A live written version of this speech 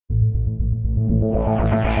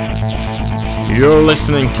You're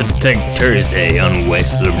listening to Tech Thursday on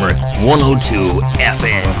West Limerick 102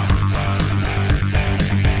 FM.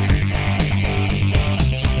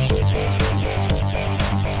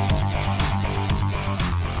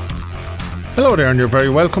 Hello there, and you're very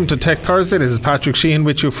welcome to Tech Thursday. This is Patrick Sheehan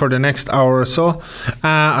with you for the next hour or so.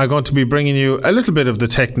 I'm going to be bringing you a little bit of the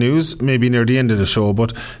tech news, maybe near the end of the show,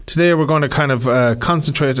 but today we're going to kind of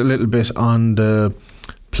concentrate a little bit on the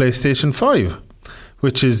PlayStation 5,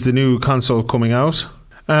 which is the new console coming out.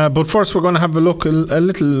 But first we're going to have a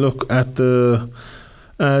little look at the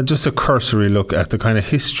just a cursory look at the kind of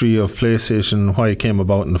history of PlayStation, why it came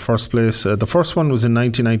about in the first place. The first one was in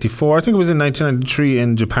 1994. I think it was in 1993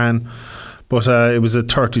 in Japan. But it was a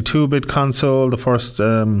 32-bit console, the first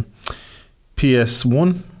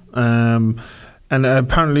PS1, and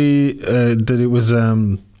apparently that it was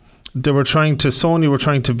Sony were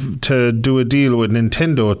trying to do a deal with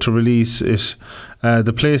Nintendo to release it,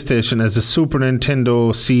 the PlayStation, as a Super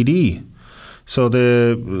Nintendo CD. So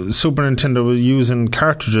the Super Nintendo was using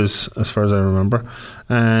cartridges, as far as I remember,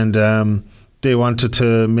 and they wanted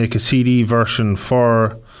to make a CD version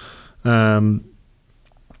for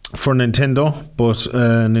Nintendo, but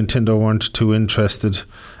Nintendo weren't too interested,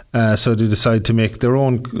 so they decided to make their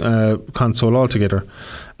own console altogether,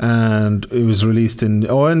 and it was released in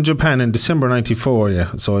Japan in December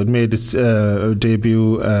 94. So it made its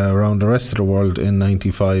debut around the rest of the world in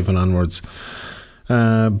 95 and onwards.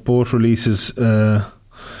 Both releases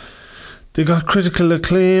they got critical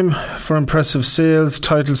acclaim for impressive sales.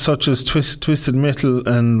 Titles such as Twisted Metal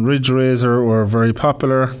and Ridge Racer were very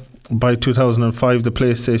popular. By 2005, the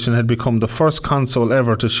PlayStation had become the first console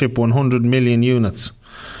ever to ship 100 million units.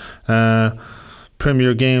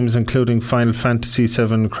 Premier games including Final Fantasy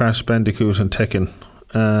VII, Crash Bandicoot and Tekken.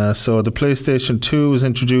 So the PlayStation 2 was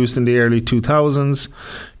introduced in the early 2000s.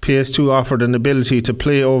 PS2 offered an ability to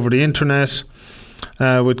play over the internet,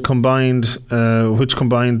 which combined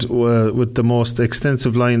with the most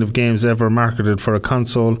extensive line of games ever marketed for a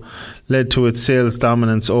console, led to its sales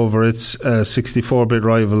dominance over its 64-bit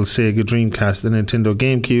rival Sega Dreamcast and Nintendo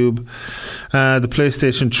GameCube. The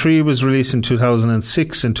PlayStation 3 was released in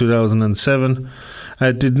 2006 and 2007.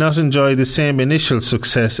 Did not enjoy the same initial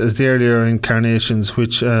success as the earlier incarnations,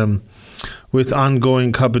 which with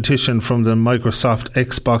ongoing competition from the Microsoft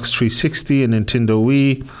Xbox 360 and Nintendo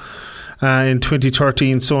Wii. In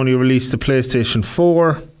 2013, Sony released the PlayStation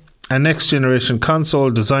 4, a next-generation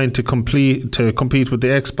console designed to compete with the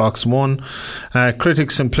Xbox One.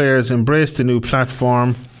 Critics and players embraced the new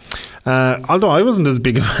platform, although I wasn't as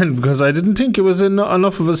big a fan because I didn't think it was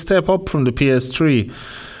enough of a step up from the PS3.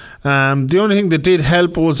 The only thing that did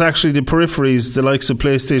help was actually the peripheries. The likes of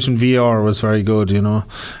PlayStation VR was very good,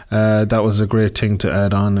 that was a great thing to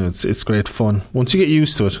add on. It's great fun once you get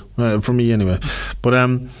used to it, for me anyway. But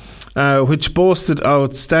which boasted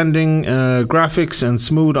outstanding graphics and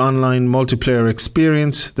smooth online multiplayer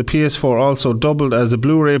experience. The PS4 also doubled as a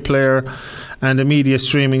Blu-ray player and a media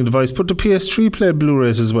streaming device, but the PS3 played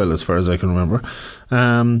Blu-rays as well, as far as I can remember.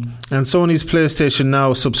 And Sony's PlayStation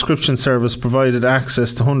Now subscription service provided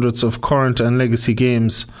access to hundreds of current and legacy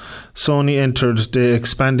games. Sony entered the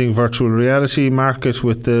expanding virtual reality market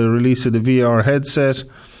with the release of the VR headset.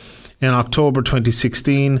 In October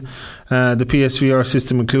 2016, the PSVR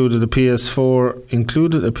system included a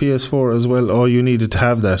PS4 as well. Oh, you needed to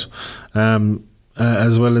have that,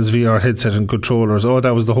 as well as VR headset and controllers. Oh,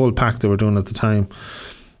 that was the whole pack they were doing at the time,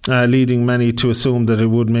 leading many to assume that it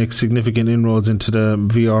would make significant inroads into the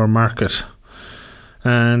VR market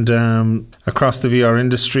and across the VR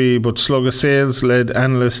industry. But sluggish sales led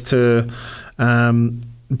analysts to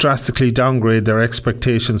drastically downgrade their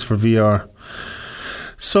expectations for VR.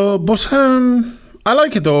 So, but I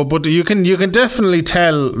like it though. But you can definitely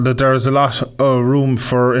tell that there's a lot of room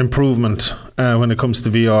for improvement when it comes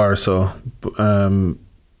to VR. So,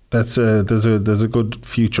 there's a good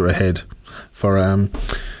future ahead for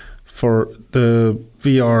the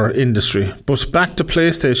VR industry. But back to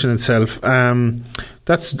PlayStation itself.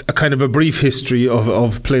 That's a kind of a brief history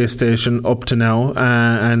of PlayStation up to now,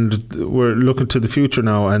 and we're looking to the future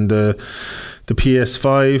now. And the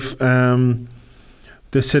PS5.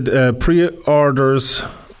 They said pre-orders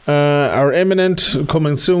are imminent,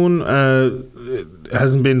 coming soon. It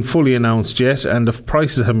hasn't been fully announced yet, and the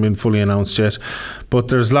prices haven't been fully announced yet. But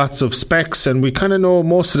there's lots of specs, and we kind of know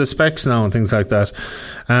most of the specs now and things like that.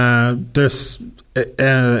 There's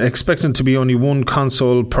expecting to be only one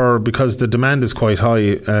console per, because the demand is quite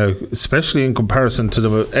high, especially in comparison to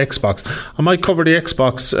the Xbox. I might cover the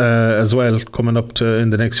Xbox as well coming up in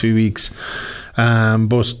the next few weeks.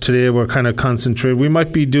 But today we're kind of concentrating. We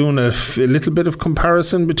might be doing a little bit of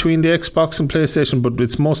comparison between the Xbox and PlayStation, but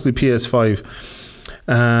it's mostly PS5.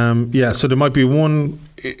 So there might be one,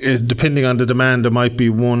 depending on the demand, there might be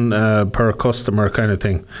one per customer kind of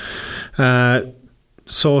thing.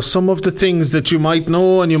 So some of the things that you might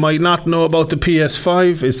know and you might not know about the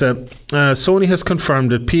PS5 is that Sony has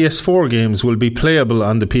confirmed that PS4 games will be playable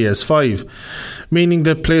on the PS5, meaning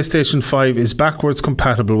that PlayStation 5 is backwards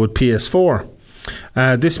compatible with PS4.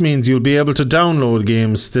 This means you'll be able to download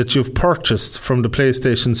games that you've purchased from the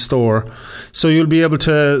PlayStation Store. So you'll be able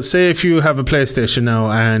to, say if you have a PlayStation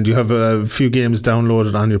now and you have a few games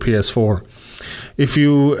downloaded on your PS4, if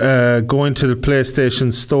you go into the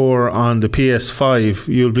PlayStation Store on the PS5,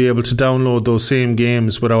 you'll be able to download those same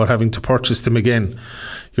games without having to purchase them again.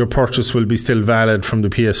 Your purchase will be still valid from the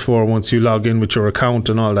PS4 once you log in with your account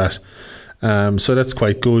and all that. So that's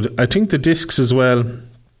quite good. I think the discs as well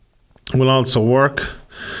will also work.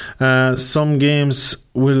 Some games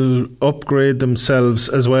will upgrade themselves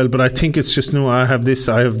as well, but I think it's just new. I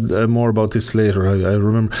have more about this later. I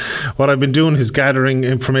remember what I've been doing is gathering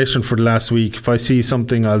information for the last week. If I see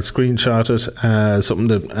something, I'll screenshot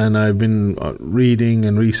it, and I've been reading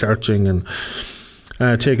and researching and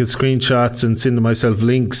taking screenshots and sending myself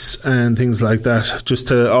links and things like that, just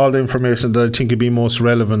to all the information that I think would be most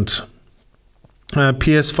relevant.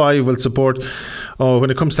 PS5 will support, when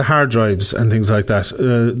it comes to hard drives and things like that,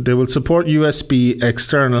 they will support USB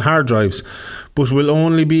external hard drives, but will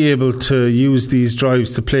only be able to use these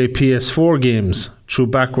drives to play PS4 games through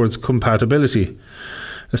backwards compatibility.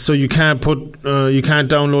 So you can't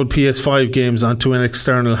download PS5 games onto an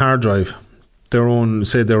external hard drive, their own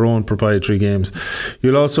proprietary games.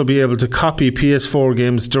 You'll also be able to copy PS4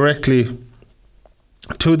 games directly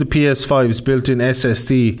to the PS5's built-in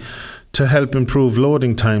SSD to help improve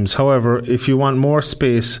loading times. However, if you want more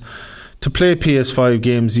space to play PS5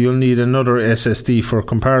 games, you'll need another SSD for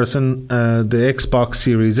comparison. The Xbox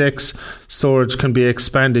Series X storage can be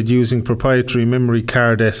expanded using proprietary memory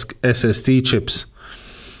card SSD chips.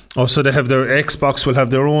 Also, they have their Xbox will have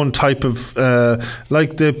their own type of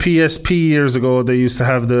like the PSP years ago. They used to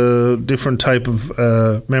have the different type of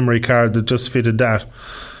memory card that just fitted that.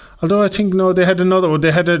 Although I think they had another one.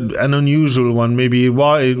 They had an unusual one. Maybe it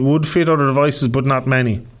would fit other devices, but not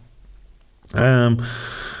many. But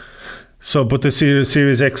the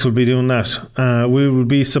Series X will be doing that. We will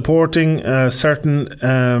be supporting certain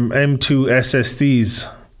M2 SSDs.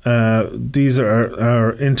 These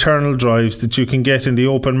are internal drives that you can get in the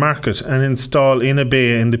open market and install in a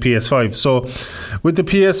bay in the PS5. So with the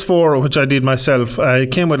PS4, which I did myself,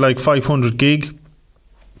 it came with like 500 gig.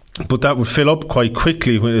 But that would fill up quite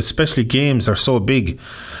quickly, especially games are so big.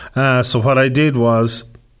 So what I did was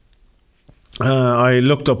I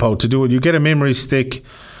looked up how to do it. You get a memory stick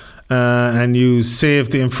and you save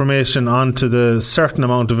the information onto the certain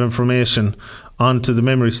amount of information onto the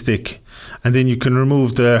memory stick, and then you can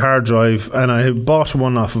remove the hard drive. And I bought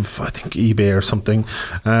one off of, I think, eBay or something,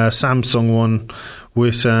 Samsung one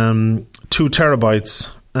with 2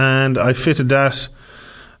 terabytes, and I fitted that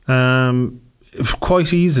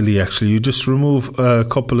quite easily. Actually, you just remove a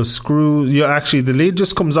couple of screws. The lid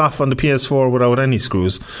just comes off on the PS4 without any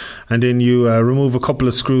screws, and then you remove a couple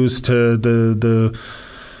of screws to the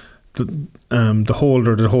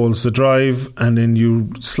holder that holds the drive, and then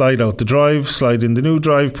you slide out the drive, slide in the new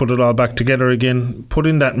drive, put it all back together again, put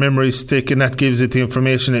in that memory stick, and that gives it the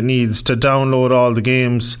information it needs to download all the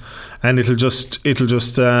games, and it'll just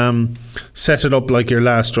set it up like your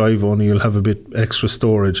last drive, only you'll have a bit extra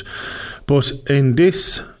storage. But in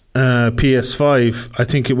this PS5, I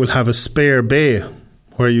think it will have a spare bay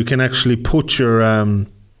where you can actually put your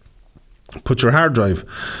hard drive.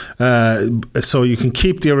 So you can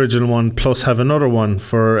keep the original one plus have another one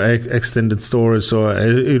for extended storage. So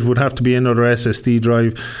it would have to be another SSD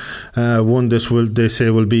drive, one that they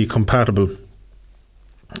say will be compatible.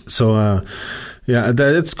 So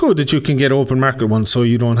it's good that you can get open market ones, so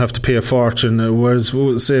you don't have to pay a fortune. Whereas,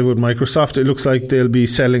 say with Microsoft, it looks like they'll be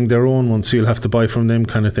selling their own ones, so you'll have to buy from them,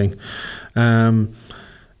 kind of thing.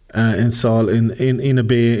 Install in a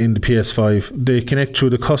bay in the PS5. They connect through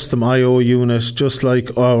the custom I/O unit, just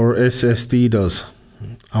like our SSD does.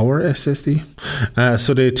 Our SSD?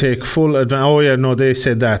 So they take full advantage. They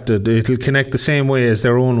said that it'll connect the same way as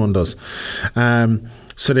their own one does.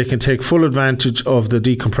 So they can take full advantage of the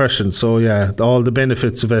decompression. So all the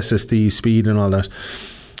benefits of SSD speed and all that.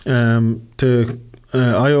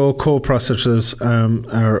 I/O coprocessors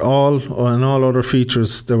are all other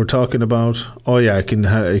features that we're talking about. Oh yeah, it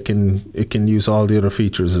can use all the other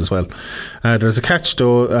features as well. There's a catch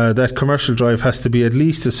though. That commercial drive has to be at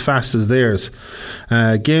least as fast as theirs.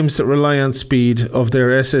 Games that rely on speed of their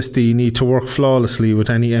SSD need to work flawlessly with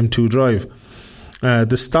any M2 drive.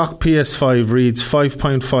 The stock PS5 reads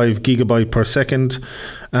 5.5 gigabyte per second,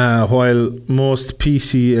 while most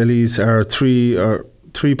PCLEs are 3.0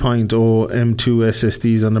 M2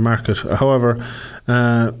 SSDs on the market. However,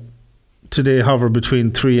 today hover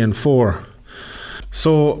between 3 and 4.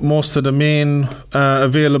 So most of the main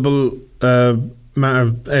available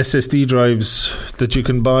SSD drives that you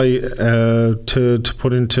can buy to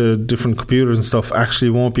put into different computers and stuff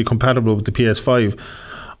actually won't be compatible with the PS5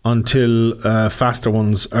 until faster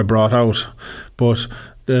ones are brought out. But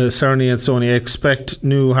the Cerny and Sony expect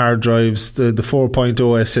new hard drives, the 4.0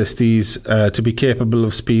 SSDs, to be capable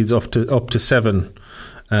of speeds up to 7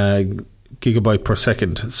 gigabyte per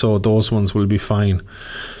second. So those ones will be fine.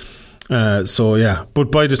 But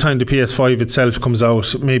by the time the PS5 itself comes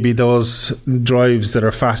out, maybe those drives that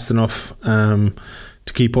are fast enough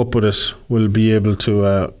to keep up with it will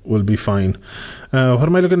be fine. What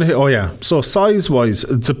am I looking at here? Oh yeah, so size wise,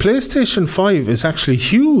 the PlayStation 5 is actually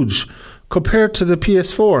huge compared to the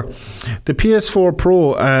PS4. The PS4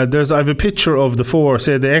 Pro, I have a picture of the 4,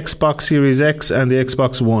 say the Xbox Series X and the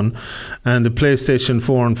Xbox One, and the PlayStation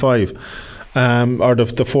 4 and 5, or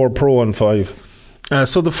the 4 Pro and 5.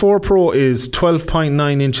 So the 4 Pro is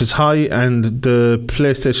 12.9 inches high and the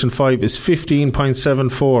PlayStation 5 is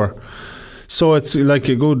 15.74. So it's like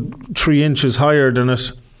a good 3 inches higher than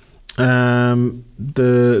it.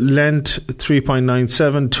 The length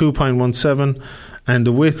 3.97, 2.17, and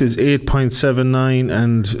the width is 8.79,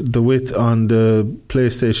 and the width on the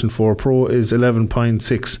PlayStation 4 Pro is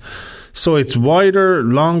 11.6. So it's wider,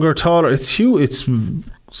 longer, taller. It's huge. It's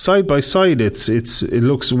side by side. It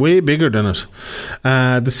looks way bigger than it.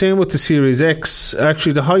 The same with the Series X.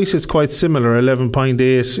 Actually, the height is quite similar,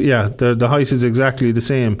 11.8. Yeah, the height is exactly the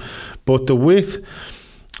same, but the width.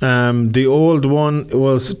 The old one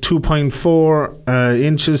was 2.4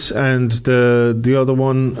 inches, and the other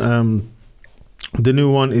one, the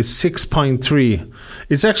new one, is 6.3.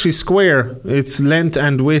 It's actually square. Its length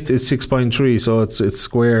and width is 6.3, so it's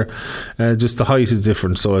square. Just the height is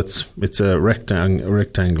different, so it's a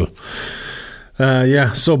rectangle.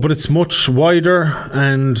 But it's much wider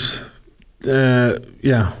and.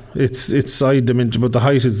 It's side dimension, but the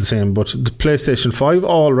height is the same. But the PlayStation 5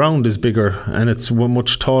 all round is bigger, and it's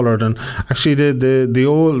much taller than actually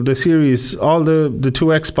the series. All the two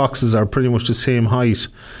Xboxes are pretty much the same height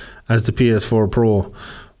as the PS4 Pro,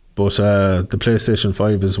 but the PlayStation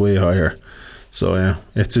 5 is way higher. So yeah,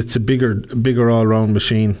 it's a bigger all round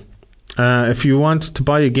machine. If you want to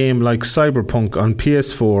buy a game like Cyberpunk on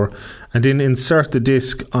PS4 and then insert the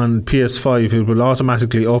disc on PS5, it will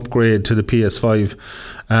automatically upgrade to the PS5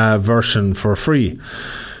 version for free.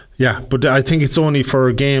 Yeah, but I think it's only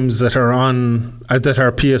for games that are that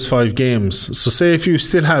are PS5 games. So say if you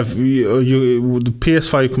still have the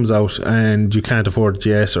PS5 comes out and you can't afford it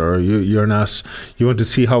yet, or you want to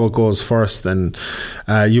see how it goes first, then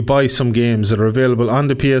you buy some games that are available on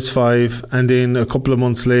the PS5, and then a couple of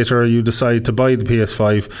months later you decide to buy the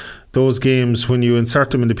PS5. Those games, when you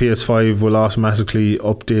insert them in the PS5, will automatically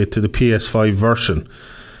update to the PS5 version.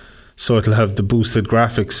 So it'll have the boosted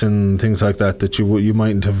graphics and things like that you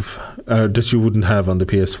mightn't have, that you wouldn't have on the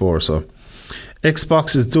PS4. So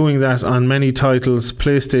Xbox is doing that on many titles.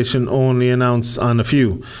 PlayStation only announced on a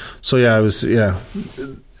few. So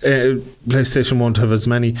PlayStation won't have as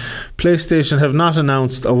many. PlayStation have not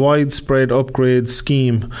announced a widespread upgrade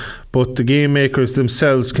scheme, but the game makers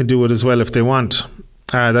themselves can do it as well if they want.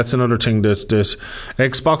 That's another thing that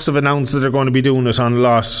Xbox have announced that they're going to be doing it on a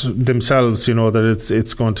lot themselves. That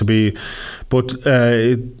it's going to be, but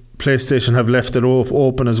PlayStation have left it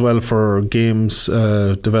open as well for games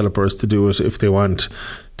developers to do it if they want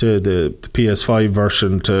to the PS5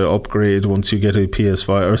 version to upgrade once you get a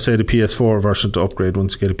PS5, or say the PS4 version to upgrade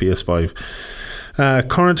once you get a PS5.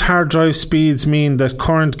 Current hard drive speeds mean that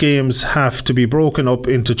current games have to be broken up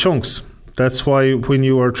into chunks. That's why when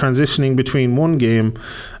you are transitioning between one game,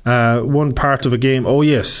 one part of a game, oh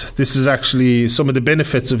yes, this is actually some of the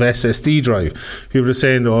benefits of SSD drive. People are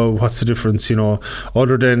saying, oh, what's the difference,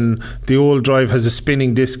 other than the old drive has a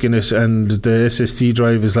spinning disk in it and the SSD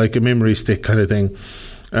drive is like a memory stick kind of thing,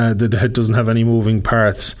 that it doesn't have any moving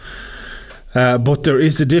parts. But there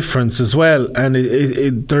is a difference as well, and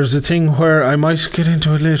there's a thing where I might get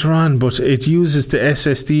into it later on, but it uses the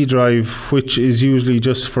SSD drive, which is usually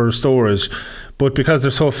just for storage, but because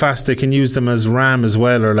they're so fast they can use them as RAM as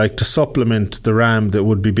well, or like to supplement the RAM that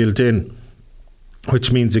would be built in,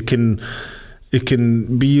 which means it can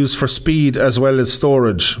be used for speed as well as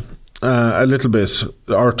storage. A little bit,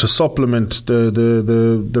 or to supplement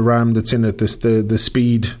the RAM that's in it, the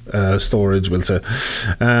speed storage, we'll say.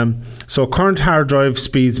 So current hard drive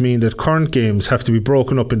speeds mean that current games have to be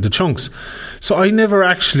broken up into chunks. So I never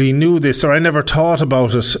actually knew this, or I never thought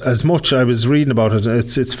about it as much. I was reading about it.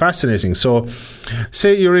 It's fascinating. So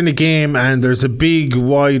say you're in a game and there's a big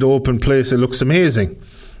wide open place that looks amazing,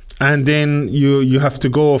 and then you have to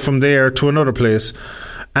go from there to another place.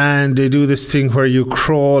 And they do this thing where you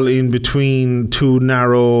crawl in between two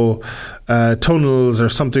narrow tunnels or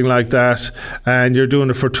something like that, and you're doing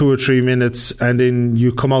it for 2 or 3 minutes, and then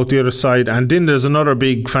you come out the other side, and then there's another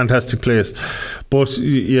big fantastic place. But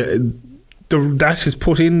that is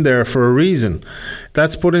put in there for a reason.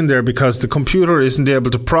 That's put in there because the computer isn't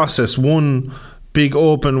able to process one big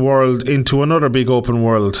open world into another big open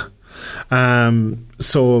world.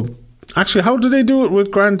 So actually, how do they do it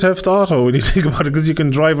with Grand Theft Auto when you think about it? Because you can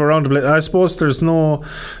drive around the place. I suppose they're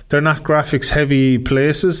not graphics heavy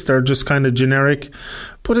places. They're just kind of generic.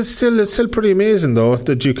 But it's still pretty amazing though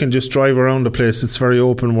that you can just drive around the place. It's very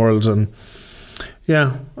open world, and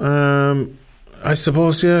yeah, I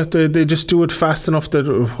suppose they just do it fast enough that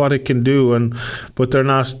what it can do, but they're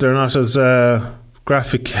not as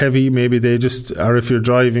graphic heavy. Maybe they just, or if you're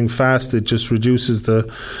driving fast, it just reduces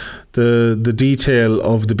the detail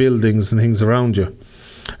of the buildings and things around you.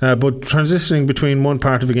 But transitioning between one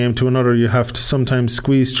part of a game to another, you have to sometimes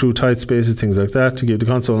squeeze through tight spaces, things like that, to give the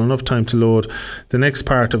console enough time to load the next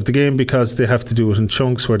part of the game, because they have to do it in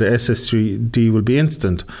chunks where the SSD will be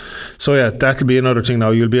instant. So yeah, that'll be another thing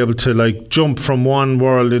now. You'll be able to like jump from one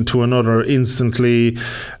world into another instantly.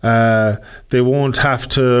 They won't have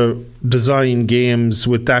to design games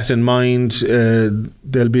with that in mind.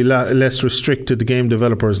 They'll be less restricted, the game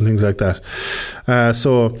developers and things like that.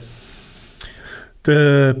 So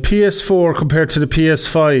the PS4 compared to the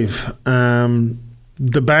PS5,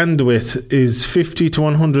 the bandwidth is 50 to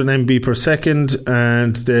 100 MB per second,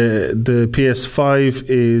 and the PS5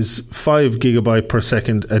 is 5 gigabyte per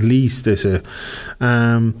second at least, they say.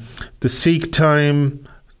 The seek time,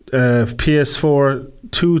 PS4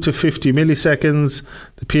 2 to 50 milliseconds,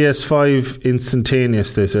 the PS5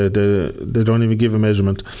 instantaneous, they say. They don't even give a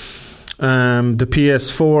measurement. The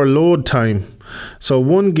PS4 load time, so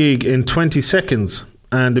 1 gig in 20 seconds,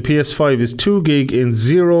 and the PS5 is 2 gig in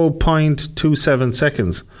 0.27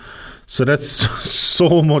 seconds. So that's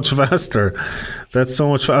so much faster. That's so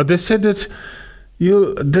much faster. They said that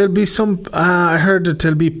there'll be some. I heard that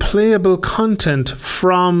there'll be playable content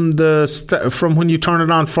from from when you turn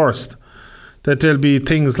it on first. That there'll be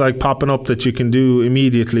things like popping up that you can do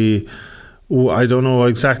immediately. I don't know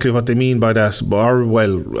exactly what they mean by that, or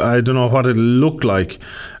well, I don't know what it'll look like,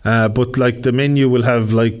 but like the menu will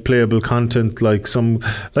have like playable content, like some,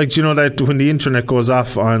 like, you know, that when the internet goes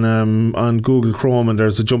off on Google Chrome and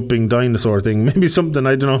there's a jumping dinosaur thing, maybe something,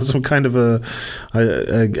 I don't know, some kind of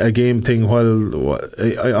a game thing while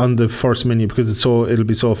on the first menu, because it'll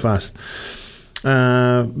be so fast.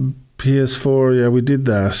 PS4, yeah, we did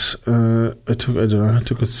that. I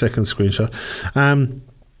took a second screenshot.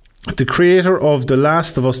 The creator of The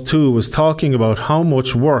Last of Us 2 was talking about how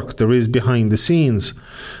much work there is behind the scenes,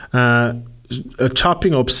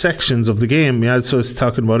 chopping up sections of the game, so I was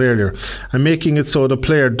talking about earlier, and making it so the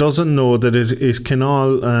player doesn't know that it can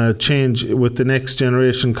all change with the next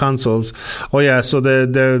generation consoles. Oh yeah, so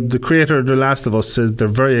the creator of The Last of Us says they're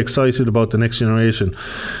very excited about the next generation,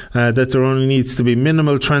 that there only needs to be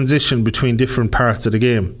minimal transition between different parts of the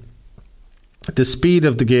game. The speed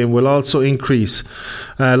of the game will also increase,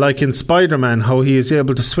 like in Spider-Man, how he is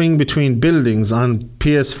able to swing between buildings on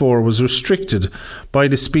PS4 was restricted by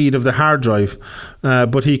the speed of the hard drive,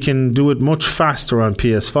 but he can do it much faster on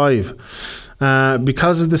PS5.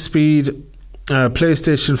 Because of the speed,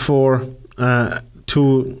 PlayStation 4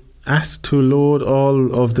 to load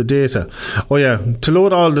all of the data. Oh yeah, to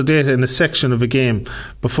load all the data in a section of a game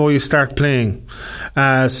before you start playing.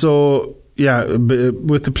 Yeah,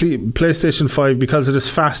 with the PlayStation 5, because it is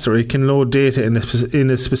faster, it can load data in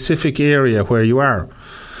a specific area where you are.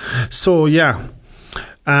 So yeah,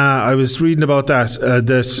 I was reading about that,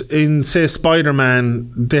 that in, say,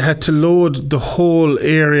 Spider-Man, they had to load the whole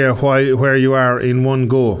area where you are in one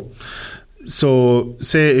go. So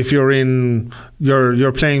say if you're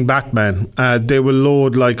playing Batman, they will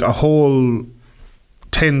load like a whole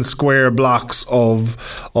 10 square blocks of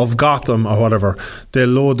Gotham or whatever. They'll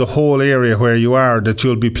load the whole area where you are that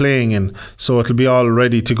you'll be playing in, so it'll be all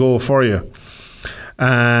ready to go for you.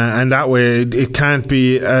 And that way it can't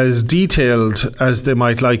be as detailed as they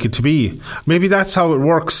might like it to be. Maybe that's how it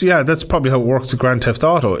works. Yeah, that's probably how it works at Grand Theft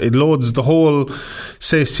Auto. It loads the whole,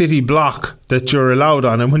 say, city block that you're allowed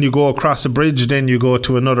on, and when you go across a bridge, then you go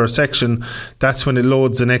to another section. That's when it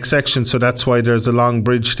loads the next section, so that's why there's a long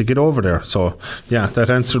bridge to get over there. So yeah, that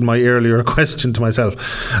answered my earlier question to myself.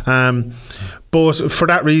 But for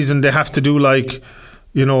that reason, they have to do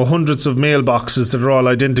hundreds of mailboxes that are all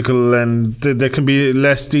identical, and there can be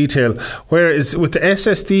less detail. Whereas with the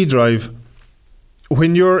SSD drive,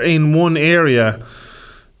 when you're in one area,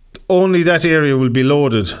 only that area will be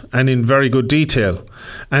loaded and in very good detail.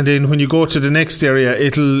 And then when you go to the next area,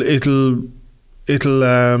 it'll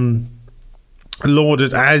load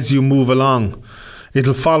it as you move along.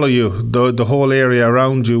 It'll follow you. The whole area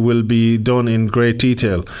around you will be done in great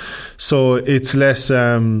detail. So it's less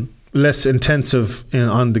intensive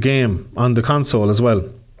on the game, on the console as well.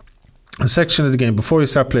 A section of the game before you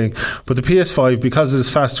start playing, but the PS5, because it is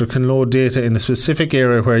faster, can load data in a specific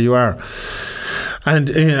area where you are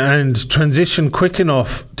and transition quick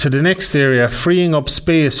enough to the next area, freeing up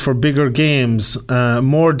space for bigger games,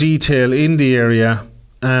 more detail in the area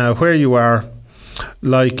where you are.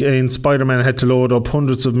 Like in Spider-Man, I had to load up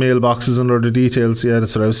hundreds of mailboxes under the details. Yeah,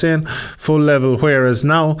 that's what I was saying. Full level. Whereas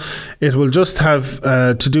now it will just have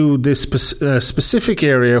to do this specific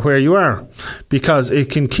area where you are, because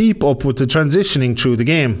it can keep up with the transitioning through the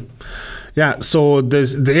game. Yeah, so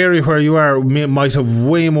there's the area where you are might have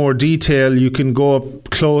way more detail. You can go up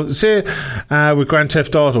close. Say with Grand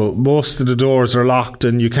Theft Auto, most of the doors are locked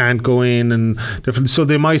and you can't go in, and so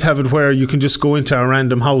they might have it where you can just go into a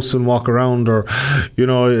random house and walk around, or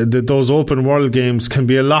those open world games can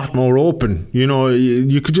be a lot more open.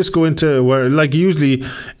 You could just go into where, like, usually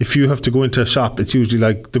if you have to go into a shop, it's usually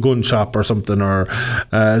like the gun shop or something, or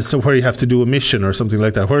so where you have to do a mission or something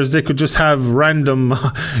like that. Whereas they could just have random,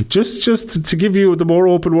 just to give you the more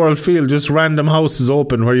open world feel, just random houses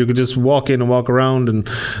open where you could just walk in and walk around and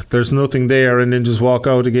there's nothing there, and then just walk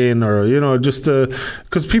out again, or just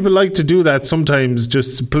because people like to do that sometimes,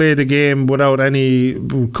 just play the game without any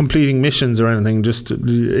completing missions or anything, just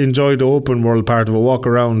enjoy the open world part of it, walk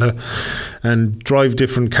around and drive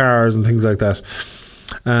different cars and things like that.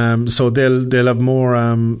 So they'll have more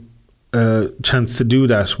chance to do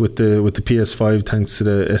that with the PS5, thanks to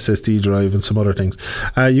the SSD drive and some other things.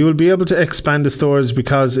 You will be able to expand the storage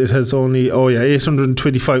because it has only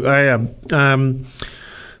 825.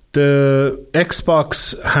 The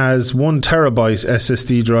Xbox has 1 terabyte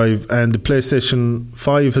SSD drive, and the PlayStation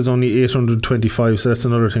 5 has only 825. So that's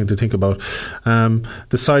another thing to think about.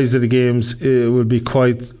 The size of the games will be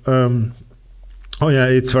quite.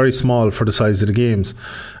 It's very small for the size of the games.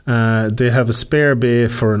 They have a spare bay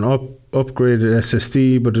for an upgraded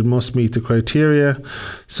SSD, but it must meet the criteria.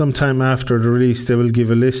 Sometime after the release, they will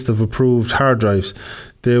give a list of approved hard drives.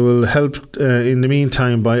 They will help in the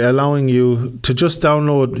meantime by allowing you to just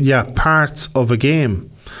download parts of a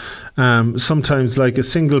game. Sometimes like a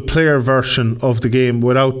single player version of the game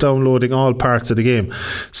without downloading all parts of the game.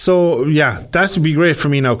 So that would be great for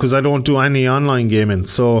me now, because I don't do any online gaming.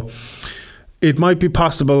 So it might be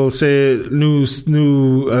possible, say, new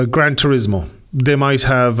Gran Turismo. They might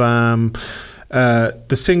have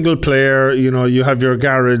the single player, you have your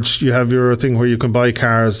garage, you have your thing where you can buy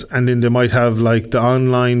cars, and then they might have like the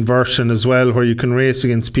online version as well, where you can race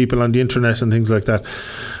against people on the internet and things like that.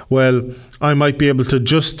 Well, I might be able to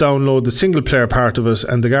just download the single player part of it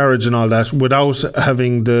and the garage and all that without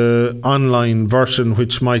having the online version,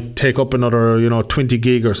 which might take up another 20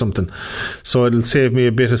 gig or something. So it'll save me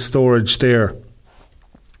a bit of storage there.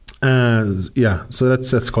 So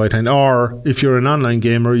that's quite handy. Or if you're an online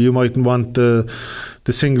gamer, you mightn't want the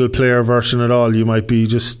single player version at all. You might be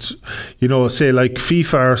just, say like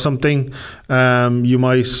FIFA or something. You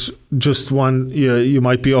might just want, you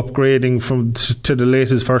might be upgrading to the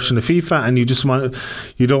latest version of FIFA, and you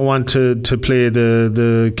don't want to play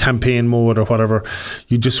the campaign mode or whatever.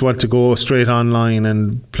 You just want to go straight online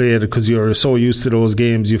and play it because you're so used to those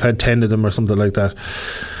games. You've had 10 of them or something like that.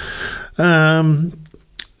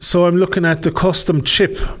 So I'm looking at the custom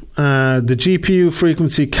chip. The GPU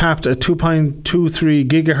frequency capped at 2.23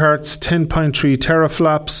 gigahertz, 10.3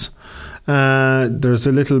 teraflops. There's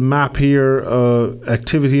a little map here,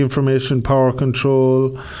 activity information, power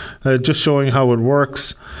control, just showing how it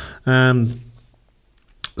works.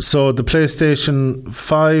 So the PlayStation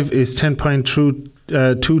 5 is 10.23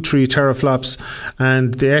 teraflops,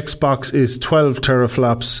 and the Xbox is 12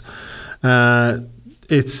 teraflops.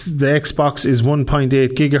 it's the Xbox is 1.8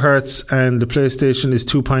 gigahertz and the PlayStation is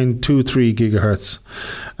 2.23 gigahertz.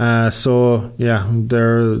 So yeah,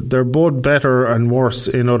 they're both better and worse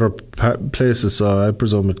in other places. So I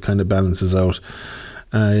presume it kind of balances out.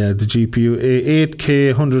 The GPU 8K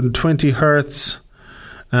 120 hertz.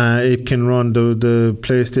 It can run the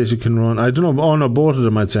PlayStation can run. I don't know. Oh no, both of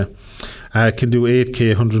them I'd say can do 8K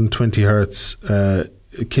 120 hertz.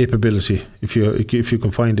 Capability if you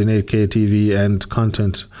can find an 8K TV and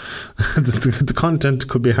content. The content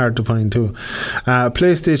could be hard to find too.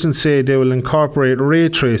 PlayStation say they will incorporate ray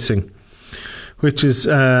tracing, which is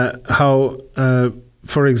how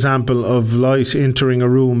for example of light entering a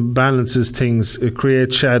room balances things, it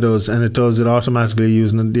creates shadows, and it does it automatically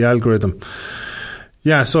using the algorithm.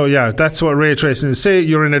 That's what ray tracing is. Say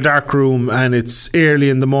you're in a dark room and it's early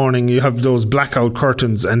in the morning, you have those blackout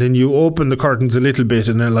curtains, and then you open the curtains a little bit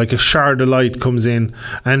and then like a shard of light comes in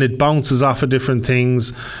and it bounces off of different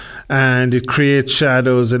things and it creates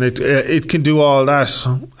shadows, and it can do all that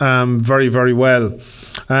very, very well.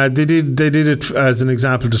 They did it as an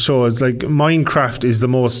example to show. It's like Minecraft is the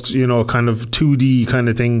most, kind of 2D kind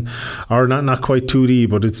of thing, or not quite 2D,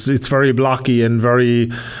 but it's very blocky and very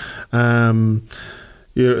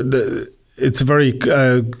it's very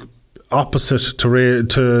opposite to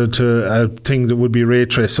a thing that would be ray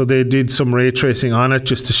traced. So they did some ray tracing on it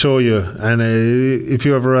just to show you. And if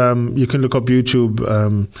you ever you can look up YouTube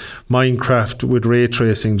Minecraft with ray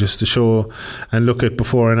tracing just to show and look at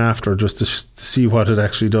before and after just to see what it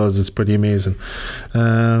actually does. It's pretty amazing.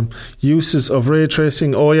 Uses of ray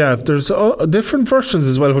tracing. Oh yeah, there's different versions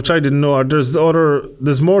as well, which I didn't know.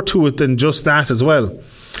 There's more to it than just that as well.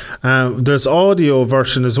 There's audio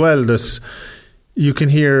version as well that you can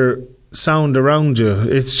hear sound around you.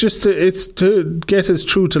 It's to get as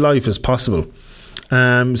true to life as possible.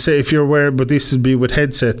 Say if you're wearing, but this would be with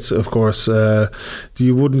headsets, of course.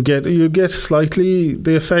 You get slightly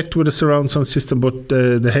the effect with a surround sound system, but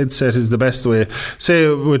the headset is the best way. Say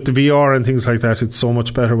with the VR and things like that, it's so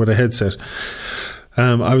much better with a headset.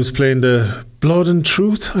 I was playing the Blood and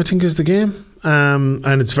Truth, I think is the game.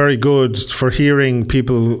 And it's very good for hearing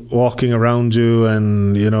people walking around you,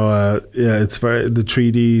 and it's very the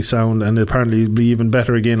 3D sound, and apparently it'll be even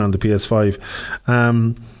better again on the PS5.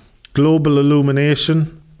 Global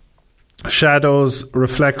illumination, shadows,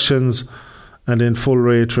 reflections, and then full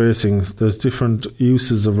ray tracing. There's different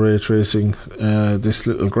uses of ray tracing. This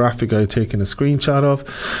little graphic I've taken a screenshot of.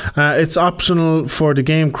 It's optional for the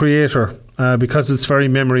game creator because it's very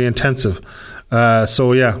memory intensive.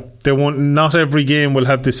 Not every game will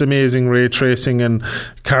have this amazing ray tracing and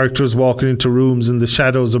characters walking into rooms and the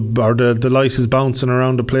shadows or the light is bouncing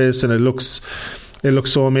around the place and it looks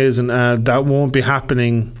so amazing. That won't be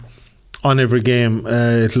happening on every game.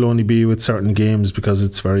 It'll only be with certain games because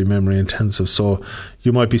it's very memory intensive. So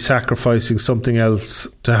you might be sacrificing something else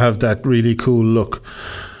to have that really cool look.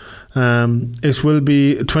 It will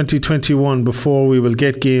be 2021 before we will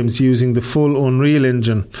get games using the full Unreal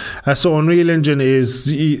Engine. So Unreal Engine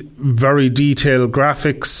is very detailed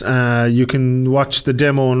graphics. You can watch the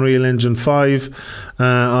demo Unreal Engine 5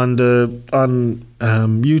 on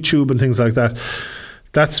YouTube and things like that.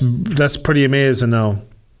 That's pretty amazing now.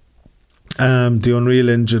 The Unreal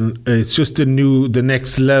Engine, it's just the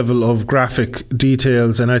next level of graphic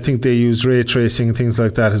details, and I think they use ray tracing and things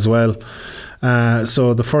like that as well.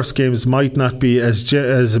 So the first games might not be as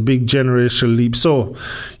a big generational leap. So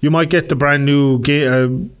you might get the brand new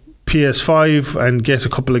PS5 and get a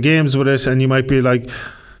couple of games with it, and you might be like,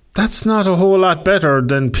 that's not a whole lot better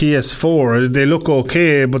than PS4. They look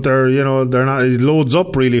okay, but they're not. It loads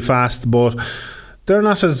up really fast, but they're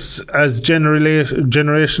not as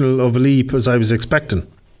generational of a leap as I was expecting,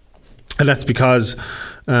 and that's because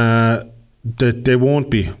they won't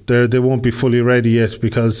be. They won't be fully ready yet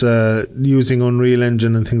because using Unreal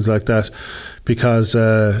Engine and things like that, because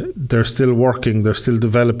they're still working, they're still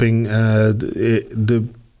developing.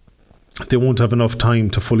 They won't have enough time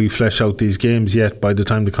to fully flesh out these games yet by the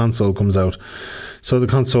time the console comes out. So the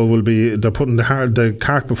console will be, they're putting the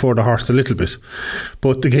cart before the horse a little bit,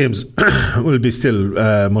 but the games will be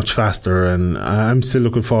still much faster, and I'm still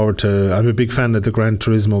looking forward to. I'm a big fan of the Gran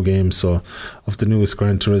Turismo games, so of the newest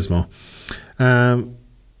Gran Turismo,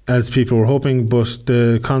 as people were hoping. But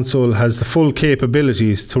the console has the full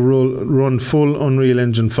capabilities to run full Unreal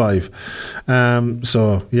Engine 5.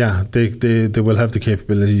 So yeah, they will have the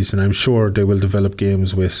capabilities, and I'm sure they will develop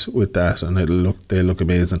games with that, and they look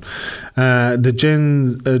amazing.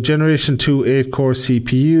 The Generation 2 8-core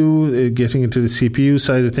CPU, getting into the CPU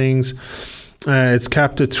side of things. It's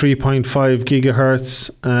capped at 3.5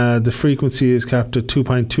 gigahertz. The frequency is capped at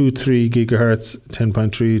 2.23 gigahertz,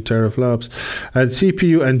 10.3 teraflops.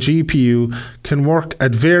 CPU and GPU can work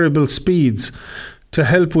at variable speeds to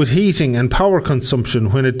help with heating and power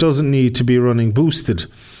consumption when it doesn't need to be running boosted.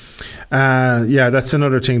 That's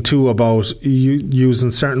another thing too about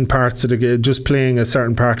using certain parts of the game, just playing a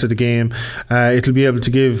certain part of the game. It'll be able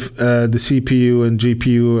to give the CPU and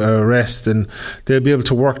GPU a rest, and they'll be able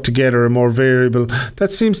to work together, a more variable.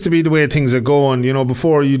 That seems to be the way things are going.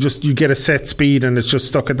 Before you get a set speed and it's just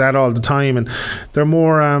stuck at that all the time, and they're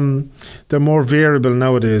more variable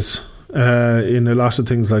nowadays in a lot of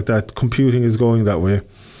things like that. Computing is going that way.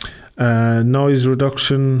 Noise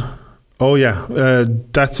reduction. Oh yeah,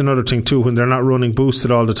 that's another thing too. When they're not running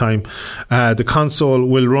boosted all the time, the console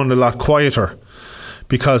will run a lot quieter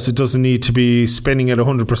because it doesn't need to be spinning at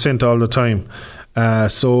 100% all the time.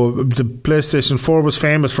 So the PlayStation 4 was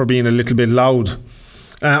famous for being a little bit loud.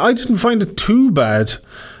 I didn't find it too bad,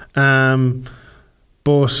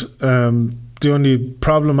 but the only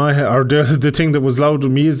problem I had, or the thing that was loud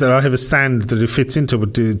with me, is that I have a stand that it fits into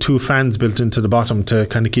with the two fans built into the bottom to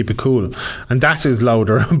kind of keep it cool, and that is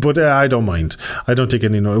louder. But I don't mind. I don't take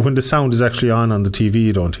any noise when the sound is actually on the TV.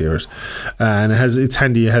 You don't hear it, and it's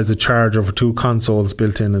handy. It has a charger for two consoles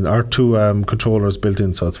built in, or two controllers built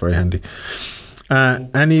in, so it's very handy.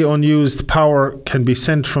 Any unused power can be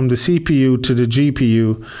sent from the CPU to the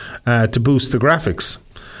GPU to boost the graphics.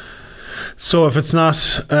 So if it's not,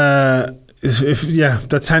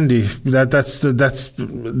 that's handy. That's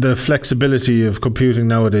the flexibility of computing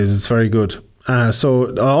nowadays. It's very good.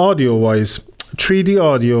 So audio wise, 3D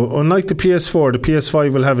audio, unlike the PS4, the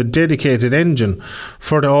PS5 will have a dedicated engine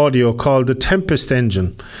for the audio called the Tempest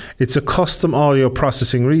engine. It's a custom audio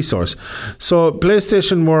processing resource. So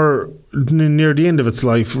PlayStation were near the end of its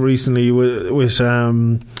life recently with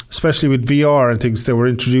especially with VR and things. They were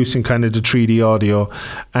introducing kind of the 3D audio,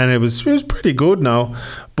 and it was pretty good now.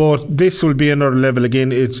 But this will be another level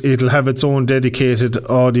again. It'll have its own dedicated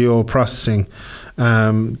audio processing,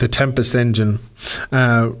 the Tempest engine,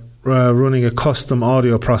 running a custom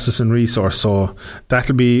audio processing resource. So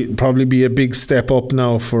that'll probably be a big step up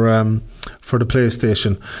now for the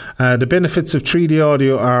PlayStation. The benefits of 3D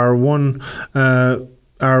audio are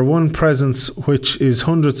one presence, which is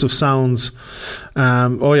hundreds of sounds. I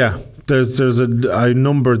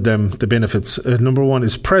numbered them, the benefits. Number one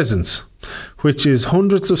is presence, which is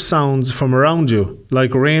hundreds of sounds from around you,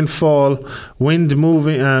 like rainfall, wind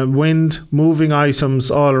moving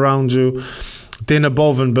items all around you, then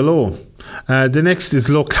above and below. The next is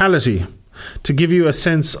locality, to give you a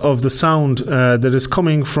sense of the sound that is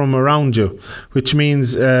coming from around you, which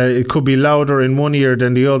means it could be louder in one ear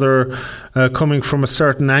than the other, coming from a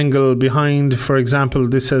certain angle behind. For example,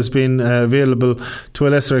 this has been available to a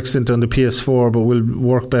lesser extent on the PS4, but will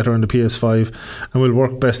work better on the PS5 and will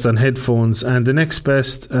work best on headphones, and the next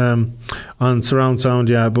best on surround sound,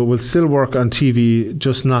 but will still work on TV,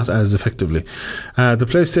 just not as effectively. The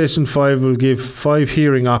PlayStation 5 will give 5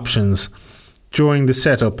 hearing options during the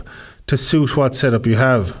setup to suit what setup you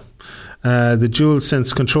have. The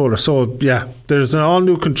DualSense controller. So there's an all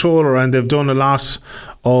new controller, and they've done a lot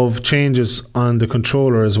of changes on the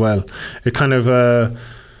controller as well. It kind of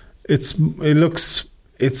it's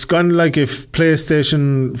kind of like if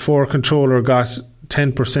PlayStation 4 controller got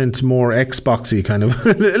 10% more Xboxy, kind of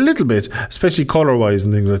a little bit, especially color wise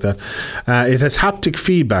and things like that. It has haptic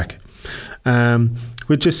feedback,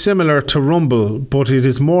 which is similar to Rumble, but it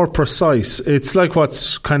is more precise. It's like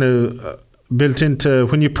what's kind of built into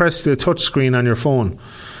when you press the touch screen on your phone,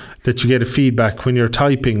 that you get a feedback when you're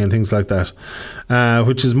typing and things like that,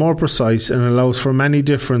 which is more precise and allows for many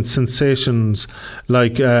different sensations.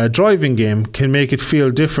 Like a driving game can make it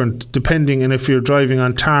feel different depending on if you're driving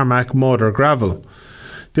on tarmac, mud or gravel.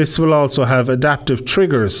 This will also have adaptive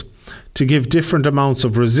triggers to give different amounts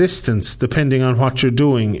of resistance depending on what you're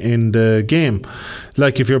doing in the game.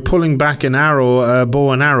 Like if you're pulling back an arrow,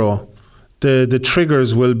 bow and arrow, the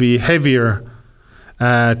triggers will be heavier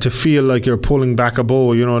to feel like you're pulling back a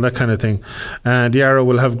bow, that kind of thing. And the arrow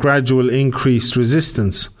will have gradual increased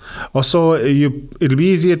resistance. Also, it'll be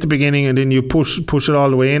easy at the beginning, and then you push it all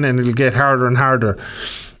the way in, and it'll get harder and harder.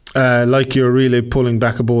 Like you're really pulling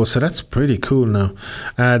back a bow. So that's pretty cool now.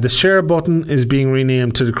 The share button is being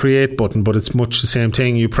renamed to the create button, but it's much the same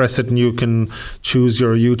thing. You press it and you can choose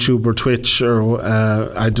your YouTube or Twitch, or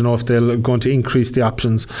I don't know if they're going to increase the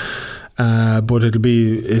options, but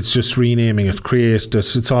it's just renaming it. Create.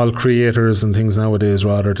 It's all creators and things nowadays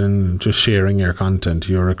rather than just sharing your content.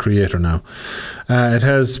 You're a creator now. It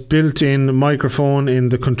has built-in microphone in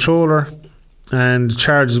the controller. and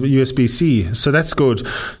charges with USB-C, so that's good.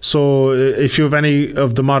 So if you have any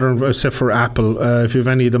of the modern, except for Apple, if you have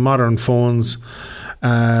any of the modern phones,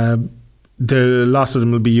 a lot of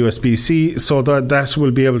them will be USB-C, so that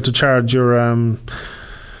will be able to charge your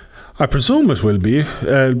I presume it will be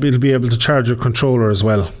it'll be able to charge your controller as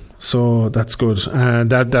well, so that's good, and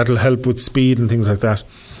that'll help with speed and things like that.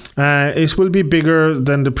 It will be bigger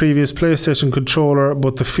than the previous PlayStation controller,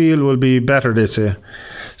 but the feel will be better, they say.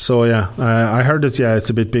 So yeah, I heard it's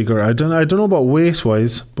a bit bigger. I don't know about weight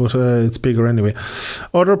wise, but it's bigger anyway.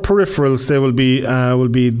 Other peripherals, they will be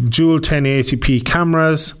dual 1080p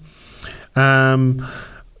cameras. I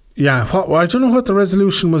don't know what the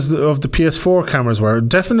resolution was of the PS4 cameras were.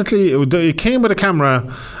 Definitely, it came with a camera,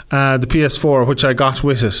 the PS4, which I got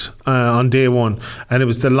with it on day one, and it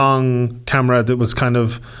was the long camera that was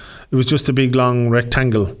it was just a big long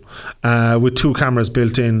rectangle with two cameras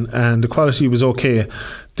built in, and the quality was okay.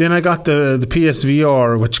 Then I got the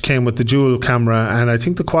PSVR, which came with the dual camera, and I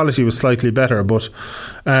think the quality was slightly better, but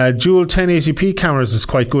dual 1080p cameras is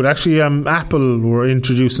quite good. Actually, Apple were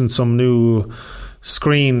introducing some new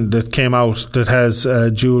screen that came out that has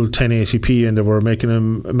dual 1080p, and they were making a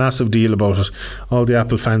massive deal about it, all the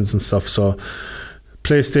Apple fans and stuff. So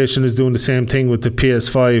PlayStation is doing the same thing with the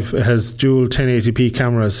PS5. It has dual 1080p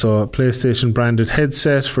cameras, so a PlayStation branded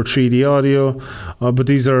headset for 3D audio, but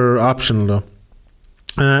these are optional though.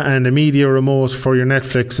 And a media remote for your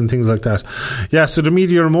Netflix and things like that. Yeah, so the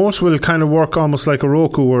media remote will kind of work almost like a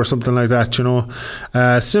Roku or something like that, you know.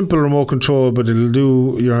 Simple remote control, but it'll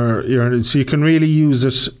do your so you can really use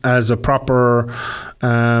it as a proper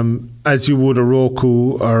as you would a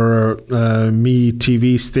Roku or a Mi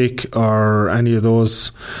TV stick or any of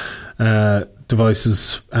those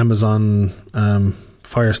devices, Amazon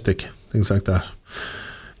Fire Stick, things like that.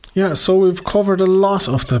 Yeah, so we've covered a lot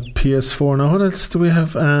of the PS4. Now, what else do we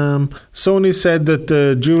have? Sony said that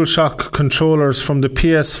the DualShock controllers from the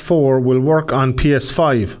PS4 will work on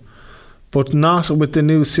PS5, but not with the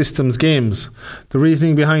new system's games. The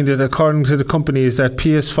reasoning behind it, according to the company, is that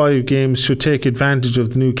PS5 games should take advantage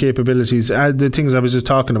of the new capabilities, the things I was just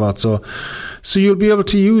talking about. So you'll be able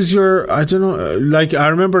to use your, I don't know, like I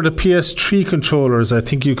remember the PS3 controllers. I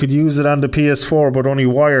think you could use it on the PS4, but only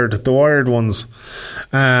the wired ones.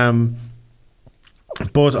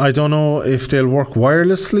 But I don't know if they'll work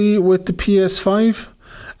wirelessly with the PS5.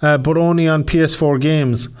 But only on PS4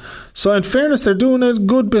 games. So in fairness, they're doing a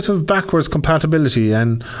good bit of backwards compatibility,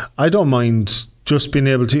 and I don't mind just being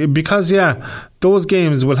able to, because those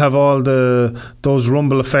games will have all those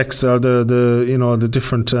rumble effects or the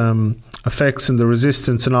different effects and the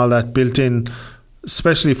resistance and all that built in,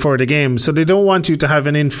 especially for the game. So they don't want you to have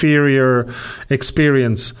an inferior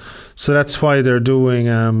experience. So that's why they're doing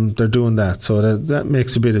that. So that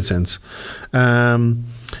makes a bit of sense.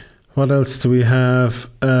 What else do we have?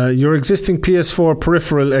 Your existing PS4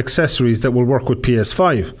 peripheral accessories that will work with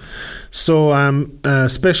PS5. So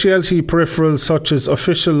specialty peripherals such as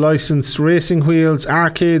official licensed racing wheels,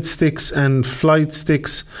 arcade sticks and flight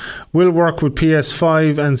sticks will work with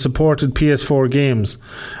PS5 and supported PS4 games.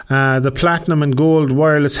 The platinum and gold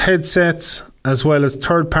wireless headsets, as well as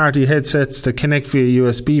third-party headsets that connect via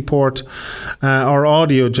USB port or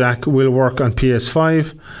audio jack, will work on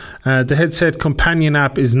PS5. The headset companion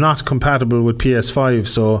app is not compatible with PS5,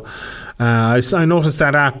 so I noticed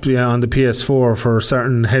that app on the PS4 for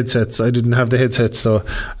certain headsets. I didn't have the headset, so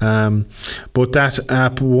but that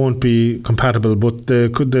app won't be compatible, but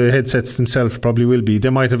the headsets themselves probably will be.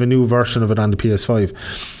 They might have a new version of it on the PS5.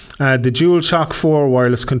 The DualShock 4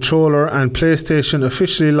 wireless controller and PlayStation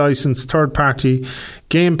officially licensed third-party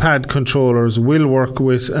gamepad controllers will work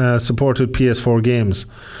with supported PS4 games.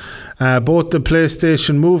 Both the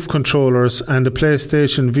PlayStation Move controllers and the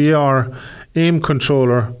PlayStation VR aim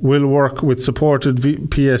controller will work with supported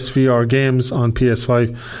PSVR games on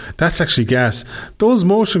PS5. That's actually gas. Those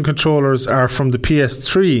motion controllers are from the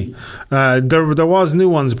PS3. There was new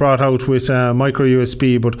ones brought out with micro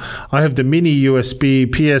USB, but I have the mini USB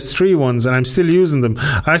PS3 ones and I'm still using them.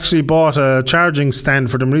 I actually bought a charging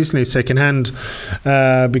stand for them recently, second-hand,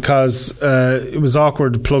 because it was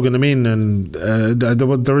awkward plugging them in, and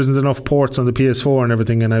there isn't enough ports on the PS4 and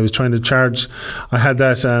everything, and I was trying to charge. I had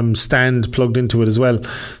that stand plugged into it as well,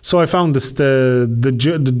 so I found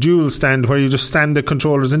the dual stand where you just stand the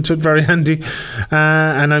controllers into it, very handy,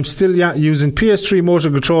 and I'm still using PS3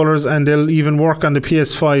 motion controllers, and they'll even work on the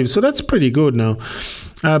PS5, so that's pretty good now.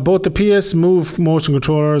 Both the PS Move motion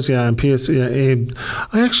controllers and PS aim.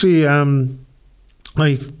 I actually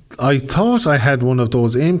I thought I had one of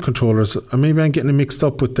those aim controllers, or maybe I'm getting it mixed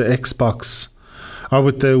up with the Xbox. or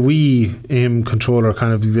with the Wii aim controller,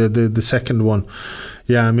 kind of the second one.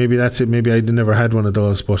 Yeah, maybe that's it. Maybe I never had one of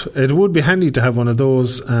those, but it would be handy to have one of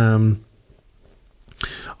those.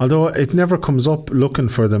 Although it never comes up looking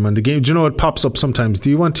for them in the game. Do you know it pops up sometimes? Do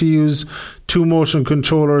you want to use 2 motion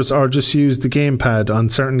controllers or just use the gamepad on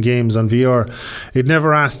certain games on VR? It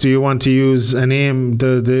never asks, do you want to use an aim,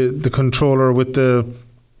 the controller with the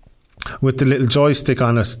little joystick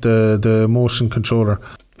on it, the motion controller.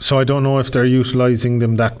 So I don't know if they're utilising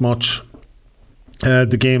them that much.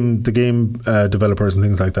 The game developers and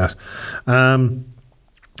things like that.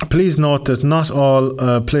 Please note that not all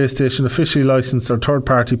PlayStation officially licensed or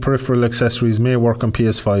third-party peripheral accessories may work on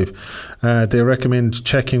PS5. They recommend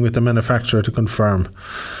checking with the manufacturer to confirm.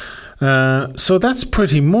 So that's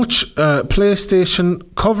pretty much PlayStation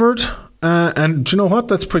covered. And do you know what?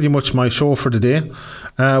 That's pretty much my show for today.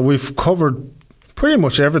 We've covered pretty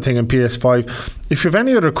much everything in PS5. If you have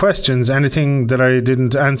any other questions, anything that I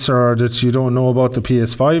didn't answer or that you don't know about the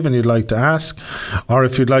PS5 and you'd like to ask, or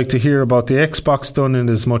if you'd like to hear about the Xbox done in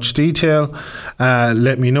as much detail,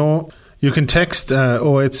 let me know. You can text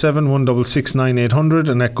 087 166 9800,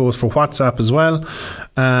 and that goes for WhatsApp as well.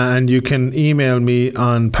 And you can email me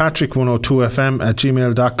on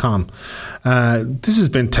patrick102fm@gmail.com. This has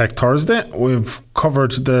been Tech Thursday. We've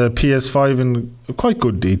covered the PS5 in quite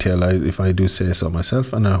good detail, if I do say so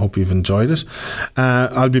myself, and I hope you've enjoyed it.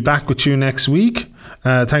 I'll be back with you next week.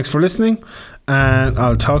 Thanks for listening, and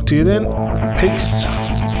I'll talk to you then. Peace.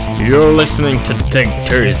 You're listening to Tech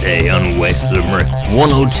Thursday on West Limerick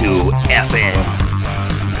 102 FM.